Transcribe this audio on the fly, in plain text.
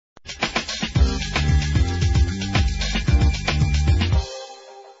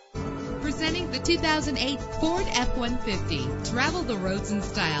2008 Ford F-150. Travel the roads in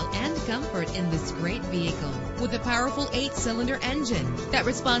style and comfort in this great vehicle with a powerful 8-cylinder engine that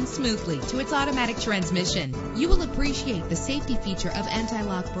responds smoothly to its automatic transmission. You will appreciate the safety feature of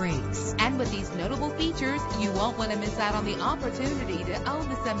anti-lock brakes. And with these notable features, you won't want to miss out on the opportunity to own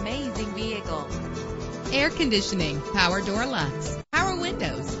this amazing vehicle. Air conditioning, power door locks, power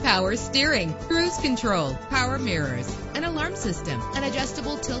windows, power steering, cruise control, power mirrors, an alarm system, an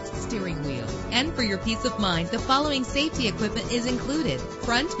adjustable tilt steering wheel. And for your peace of mind, the following safety equipment is included: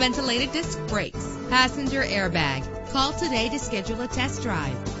 front ventilated disc brakes, passenger airbag. Call today to schedule a test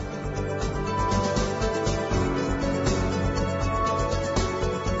drive.